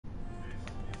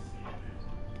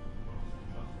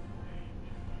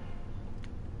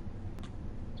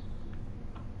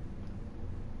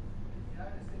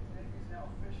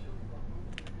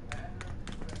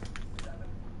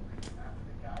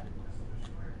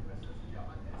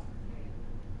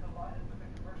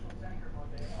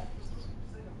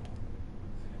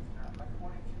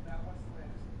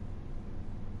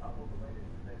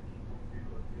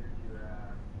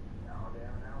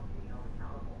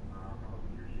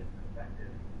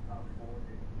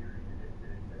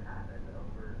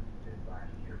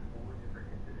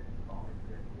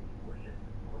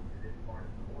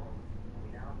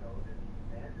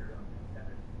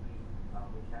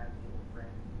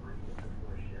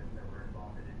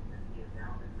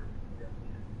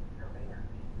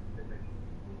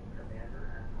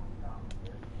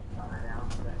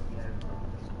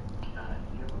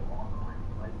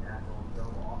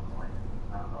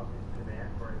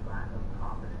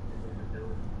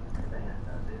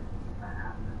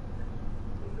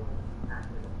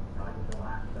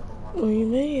What do you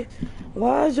mean?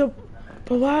 Why is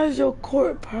your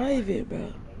court private,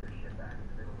 bro?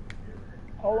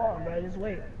 Hold on, bro. Just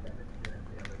wait.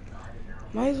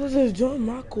 Might as well just join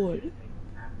my court.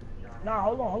 Nah,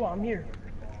 hold on. I'm here.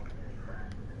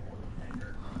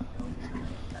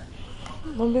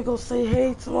 Let me go say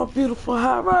hey to my beautiful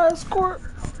high-rise court.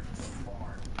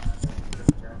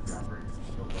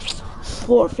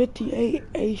 4:58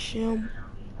 a.m.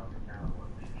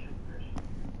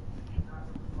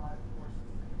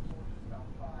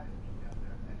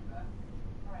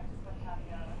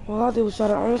 All I did was try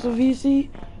to earn some VC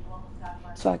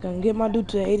so I can get my dude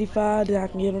to 85, then I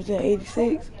can get him to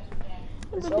 86.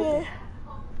 It's But open. then,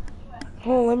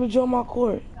 hold on, let me join my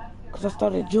court. Because I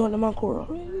started joining my court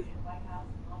already.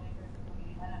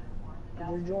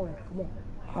 Just join. Come on.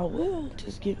 I will.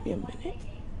 Just give me a minute.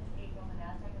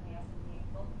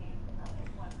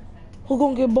 Who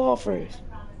gonna get ball first?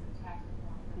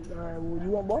 Alright, well,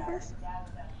 you want ball first?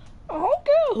 I don't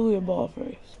care who get ball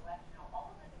first.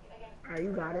 Alright,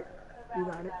 you got it. You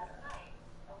got it.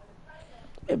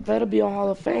 It better be on Hall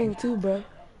of Fame too, bro. Alright,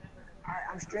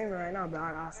 I'm streaming right now, bro.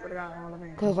 I swear to God, Hall of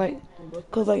Fame.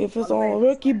 Cause like if it's Hall of Fame. on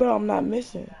rookie, bro, I'm not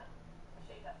missing.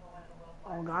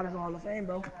 Oh God, it's Hall of Fame,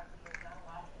 bro.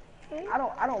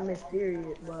 I don't miss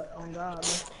period, but on God,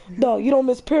 bro. Dog, you don't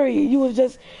miss period. You was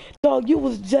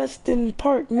just in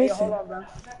park Hey, hold missing. on, bro.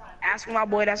 Ask my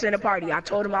boy that's in the party. I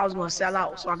told him I was gonna sell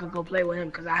out so I could go play with him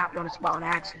because I hopped on the spot on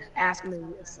Axis. Ask him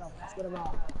himself. I swear to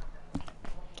God.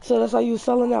 So that's how you was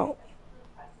selling out.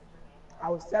 I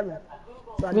was selling.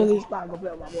 So I get to the Really? spot and go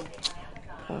play with my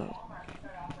boy.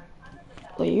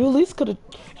 Like you at least could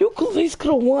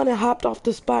have won and hopped off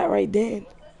the spot right then.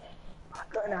 I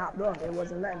couldn't have hopped off. It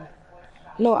wasn't letting me.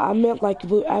 No, I meant like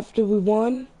after we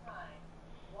won,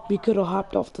 we could have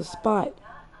hopped off the spot,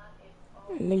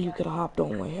 and then you could have hopped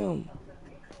on with him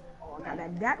Oh, I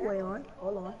got that way on.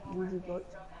 Hold on. Easy coach.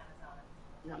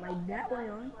 Got my that way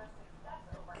on.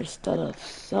 instead of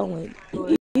selling.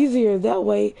 Easier that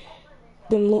way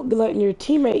than letting your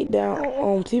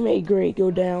teammate grade go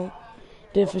down.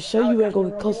 Then for sure you ain't gonna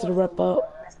get close to the rep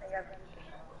up. Best thing ever.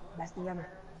 Best thing ever.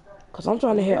 Cause I'm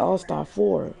trying to You hit here? All-Star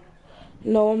 4.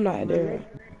 No, I'm not there.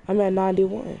 I'm at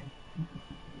 91.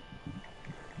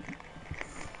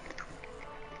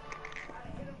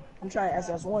 I'm trying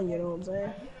SS1, you know what I'm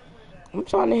saying? I'm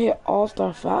trying to hit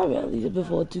All-Star 5 at least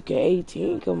before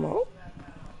 2K18. Come on.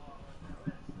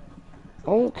 I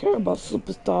don't care about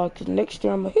Superstar, cause next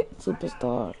year I'm gonna hit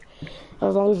Superstar.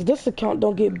 As long as this account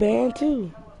don't get banned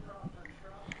too.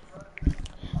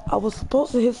 I was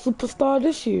supposed to hit Superstar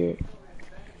this year,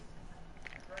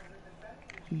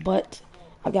 but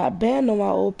I got banned on my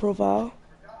old profile.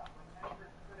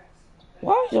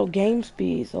 Why is your game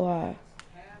speed so high?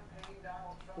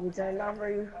 Let me turn it down for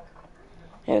you.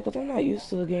 Yeah, cause I'm not used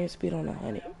to the game speed on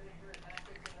 100.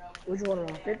 Which one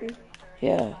on 50?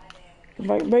 Yeah,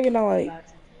 break it down Got you.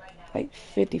 like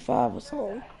 55 or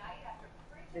so.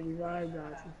 55, got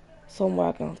you. Somewhere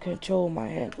I can control my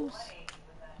handles.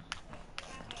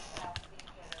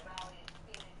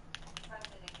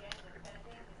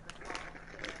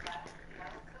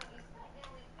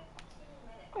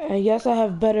 And yes, I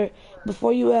have better.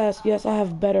 Before you ask, yes, I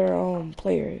have better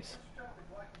players.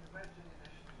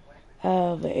 I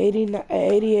have an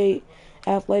 88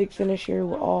 athletic finisher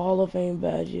with all Hall of Fame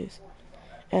badges,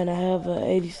 and I have an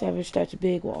 87 stretch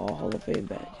big with all Hall of Fame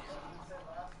badges.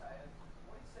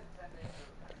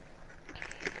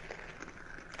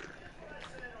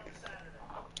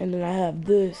 And then I have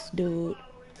this dude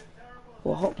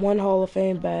with one Hall of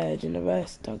Fame badge, and the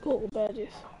rest are gold badges.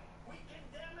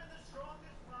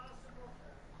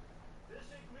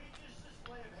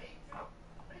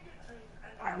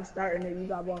 I'm starting it. You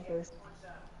got ball first.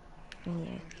 Yeah.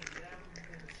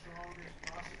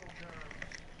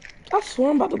 I swear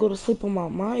I'm about to go to sleep on my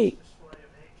mic.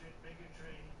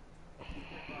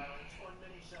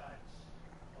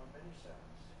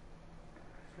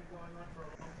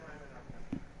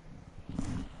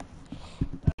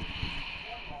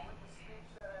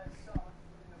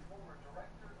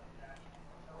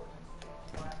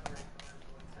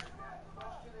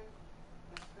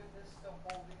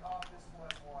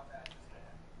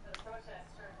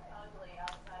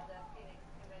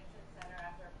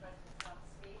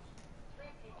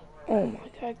 Oh my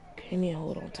god, can't even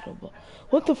hold on to the ball.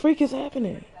 What the freak is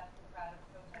happening?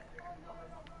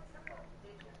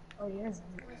 Oh, yes.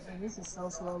 This is so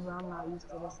slow, bro. I'm not used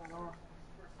to this at all.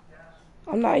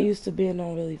 I'm not used to being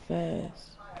on really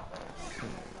fast.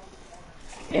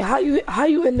 And how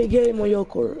you in the game on your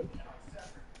court?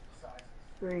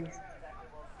 Freeze.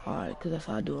 Alright, cause that's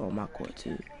how I do it on my court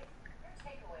too.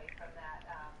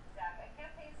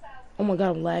 Oh my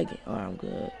god, I'm lagging. Alright, I'm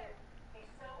good.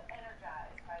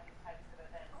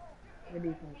 Good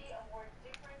defense.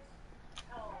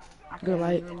 I Good can't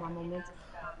light. remember my momentum.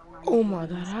 I'm not Oh used to my it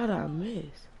god, being how did I slow. miss?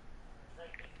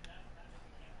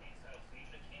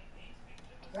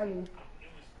 Really?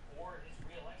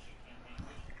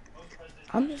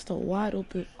 I missed a wide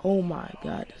open. Oh my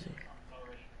god.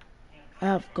 I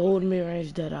have gold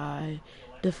mid-range dead eye,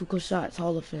 difficult shots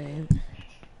Hall of Fame,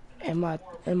 and my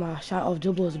shot off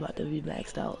dribble is about to be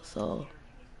maxed out. So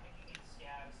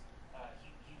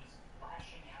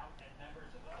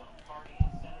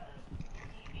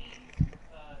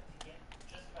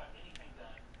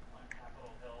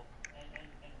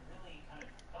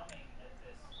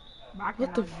But I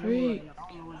what the cannot dribble right freak? now. I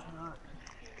don't know what's up.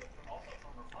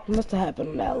 Must have happened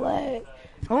on that lag.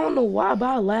 I don't know why, but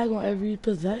I lag on every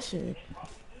possession.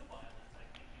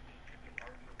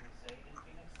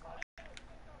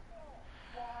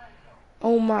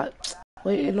 Oh my.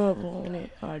 Wait, you know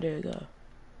what? Alright, there you go.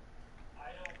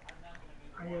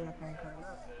 I hear that thing cutting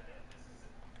up.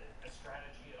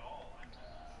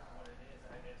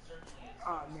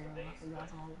 Oh damn, I forgot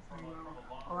some Hall of Fame round.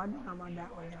 Oh, I do got my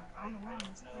dot way up. I don't know why I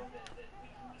missed that.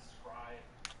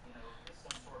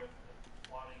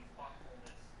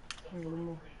 Here, let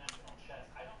me.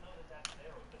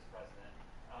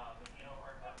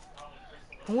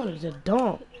 I wanted to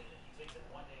dunk.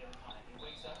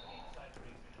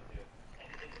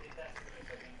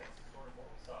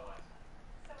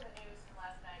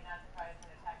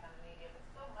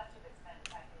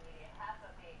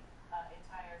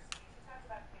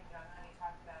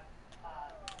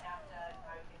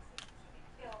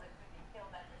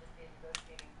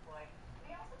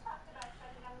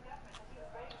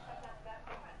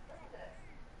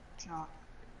 Shot.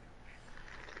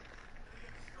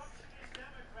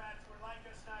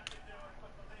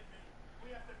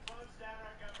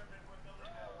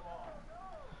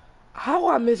 How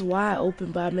I missed wide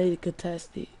open, but I made it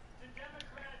contested.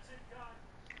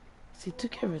 See,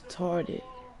 2K retarded.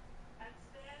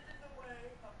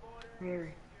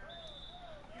 Very.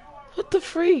 What the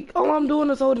freak? All I'm doing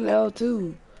is holding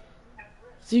L2.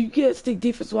 So you can't stick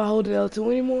defense while holding L2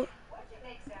 anymore?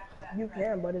 You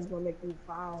can, but it's gonna make you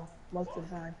foul most of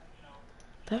the time.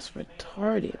 That's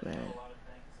retarded, man.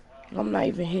 I'm not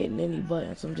even hitting any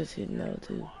buttons. I'm just hitting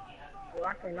L2. Well,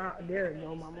 I cannot. There it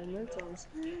go. My momentum.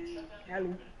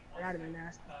 Kelly. That'd have been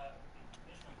nasty.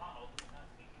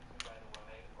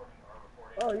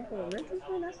 Oh, you can momentum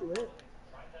spin? That's lit.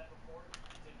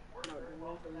 No, the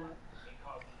momentum up.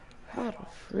 How the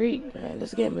freak, man?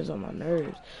 This game is on my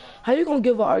nerves. How you gonna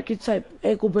give an archetype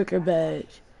ankle breaker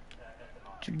badge,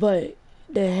 but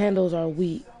the handles are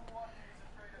weak?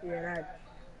 Yeah, that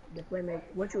the playmaker.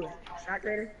 What you a shot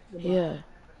creator? Good block. Yeah.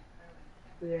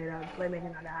 Yeah, the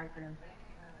playmaker not that high for him.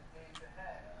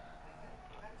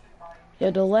 Yeah,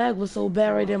 the lag was so bad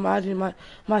Good right block. there.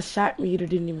 My shot meter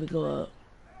didn't even go up.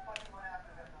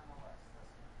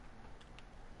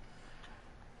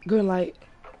 Green light.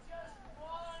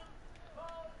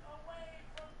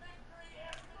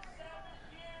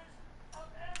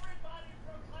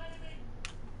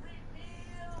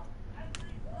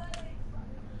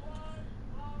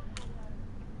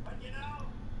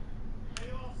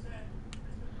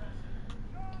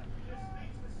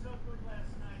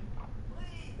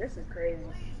 This is crazy.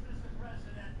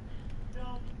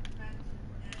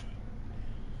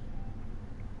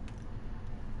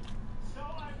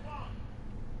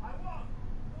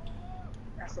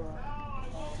 That's a.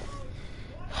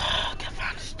 Can't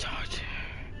find this charger.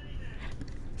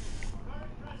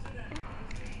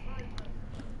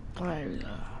 There we go.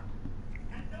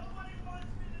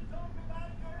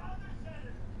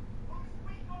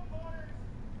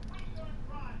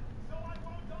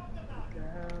 What the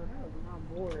hell? That was my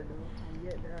board though. I don't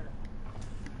get that.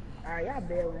 Alright, y'all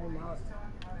bailing him out.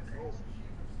 Crazy.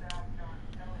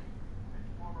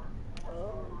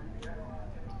 Oh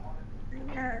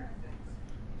my god.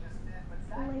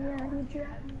 Oh my god, he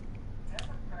dropped me.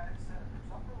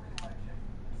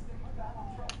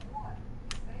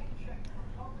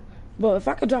 But if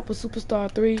I could drop a superstar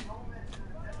 3,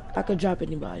 I could drop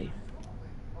anybody.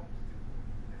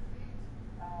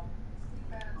 Oh.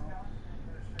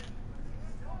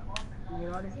 You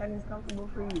know, this thing is comfortable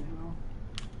for you, bro.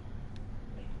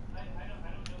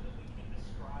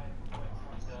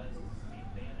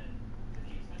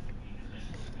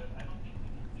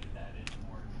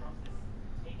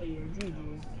 Oh yeah,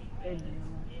 GG. Good deal.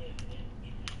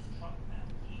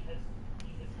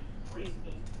 Jesus.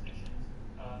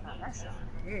 Nah, that shot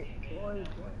hit, boy.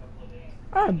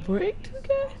 I break 2K?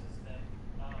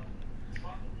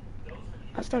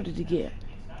 I started to get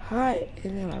Hi,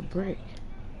 and then I break.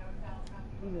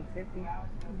 He's a 50. He's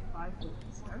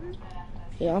 5'7".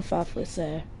 Yeah, I'm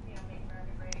 5'7".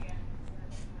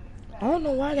 I don't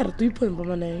know why I got a 3-point by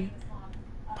my name.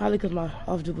 Probably because my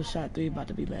off dribble shot three about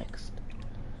to be maxed.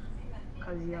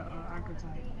 Cause your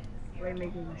archetype,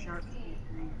 playmakers are sharpshooters.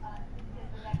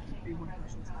 Three-point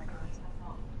questions like us.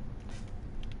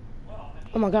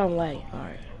 Oh my god, I'm lagging.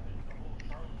 Alright.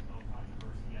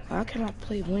 I cannot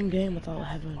play one game without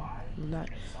having not.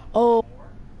 Oh,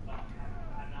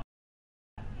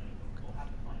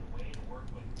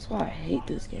 that's why I hate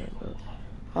this game, bro.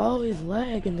 I always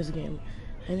lag in this game.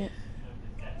 And it,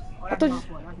 Oh, I that's thought my you,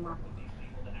 fault. That's my fault.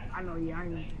 I know. Yeah, I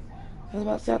ain't even think I was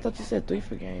about to say, I thought you said 3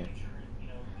 for game.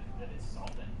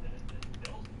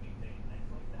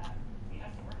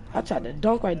 I tried to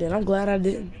dunk right then. I'm glad I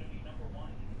didn't.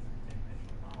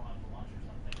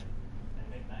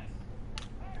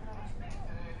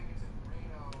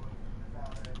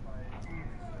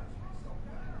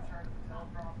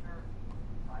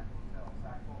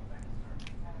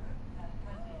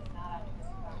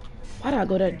 Why did I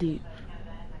go that deep?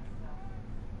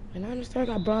 And I understand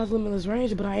I got bronze limitless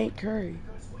range, but I ain't Curry.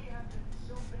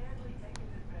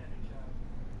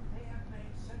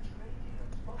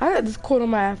 I got this court on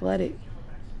my athletic.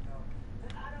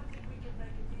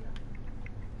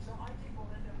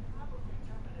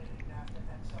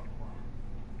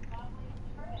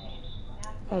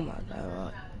 Oh my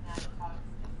god.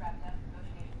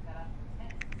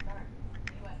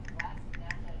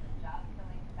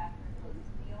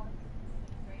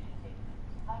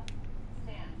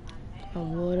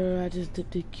 On water, I just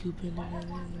dipped a cube in it and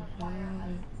in the fire.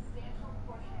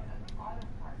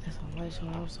 That's a white show,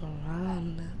 I'm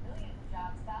surrounded.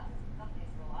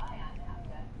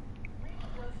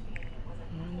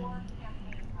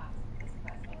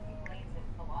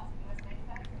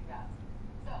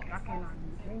 I cannot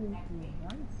do anything.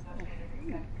 I'm so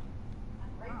free.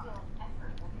 God.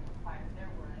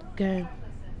 Okay.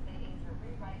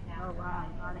 Oh wow,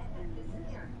 God is doing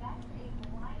this.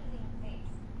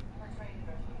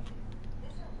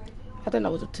 I think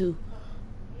that was a 2.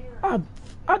 I,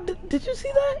 did you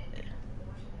see that?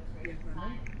 Yes, I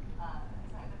know.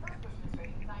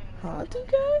 Huh,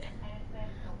 2K?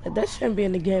 Like, that shouldn't be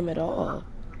in the game at all.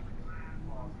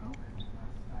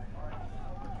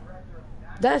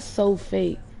 That's so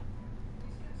fake.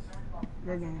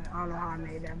 Good game. I don't know how I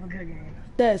made that, but good game.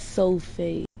 That's so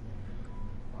fake.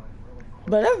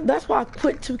 But that's why I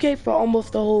quit 2K for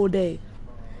almost the whole day.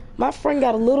 My friend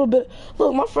got a little bit.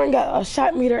 Look, my friend got a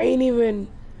shot meter ain't even.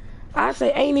 I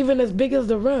say ain't even as big as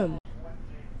the rim.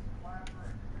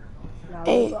 Now real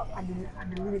Ain't talk,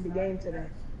 I deleted the game today.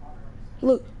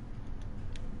 look.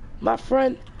 My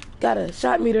friend got a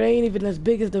shot meter ain't even as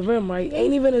big as the rim, right?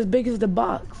 Ain't even as big as the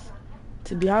box.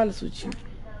 To be honest with you.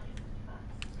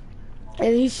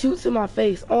 And he shoots in my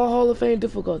face on Hall of Fame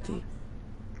difficulty,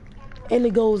 and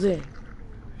it goes in.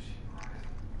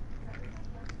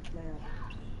 Man,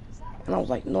 And I was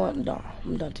like, no, I'm done.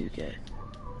 I'm done 2K.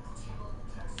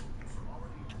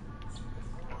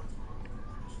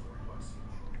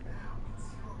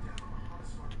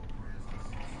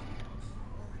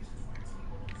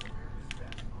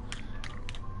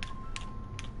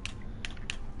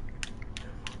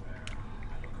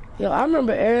 Yo, I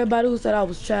remember everybody who said I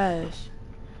was trash,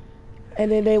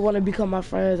 and then they want to become my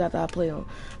friends after I play them,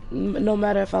 no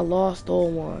matter if I lost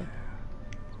or won.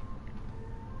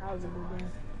 that was a good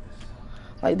game.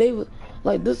 Like they was,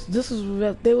 like this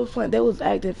was they was playing, they was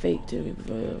acting fake to me,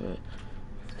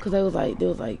 cause they was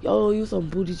like, oh, you some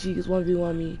booty cheeks,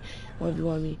 1v1 me,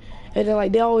 1v1 me, and then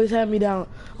like they always had me down.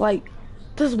 Like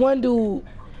this one dude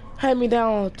had me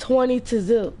down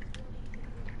 20-0.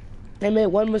 They made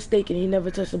one mistake and he never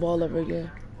touched the ball ever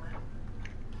again.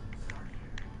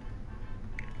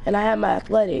 And I had my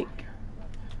athletic,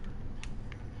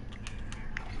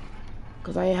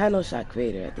 cause I ain't had no shot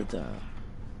creator at the time.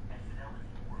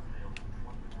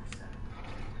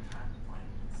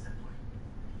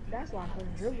 That's why I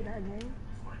couldn't dribble that game.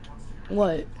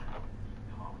 What?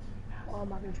 All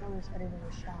my controller said it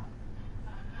was a shot.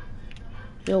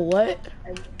 Yo, what?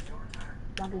 And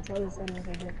my controller settings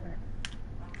are different.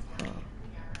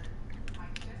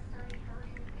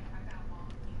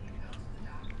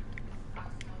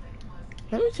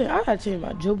 Let me change. I gotta change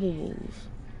my dribble moves,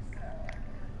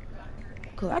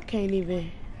 cause I can't even.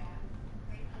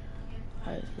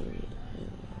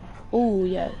 Oh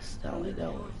yes, I like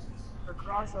that one. For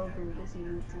crossovers, this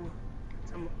lead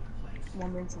to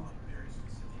momentum.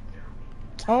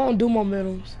 I don't do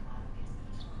momentums.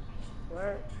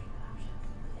 Where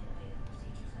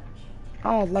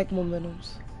I don't like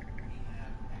momentums.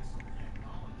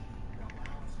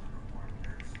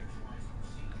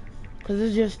 Cause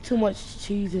there's just too much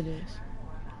cheese in this.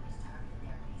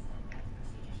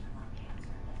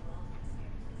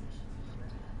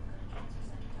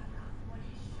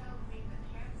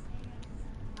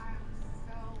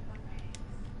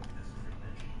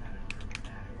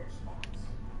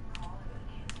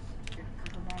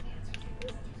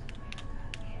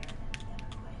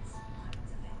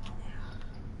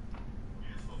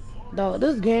 Dog,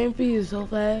 this game feed is so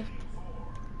fast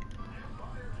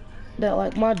that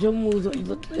like my dribble moves,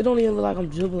 it don't even look like I'm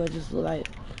dribbling. It just look like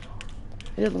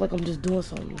I'm just doing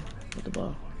something with the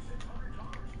ball.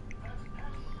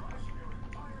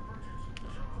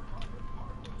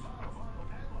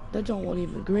 That joint wasn't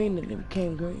even green and it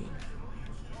became green.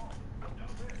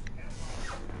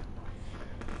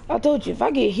 I told you, if I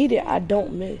get heated, I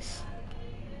don't miss.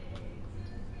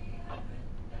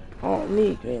 I don't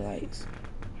need green lights.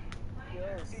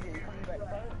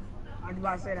 I was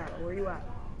about to say that. Where you at?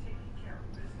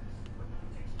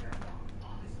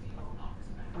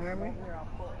 You hear me?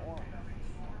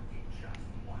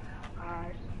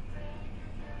 Alright.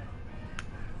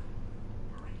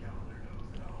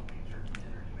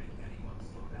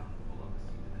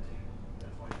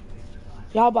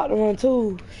 Y'all about to run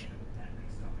too.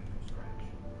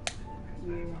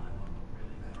 Yeah.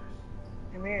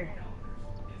 Come here.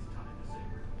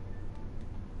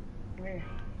 Come here.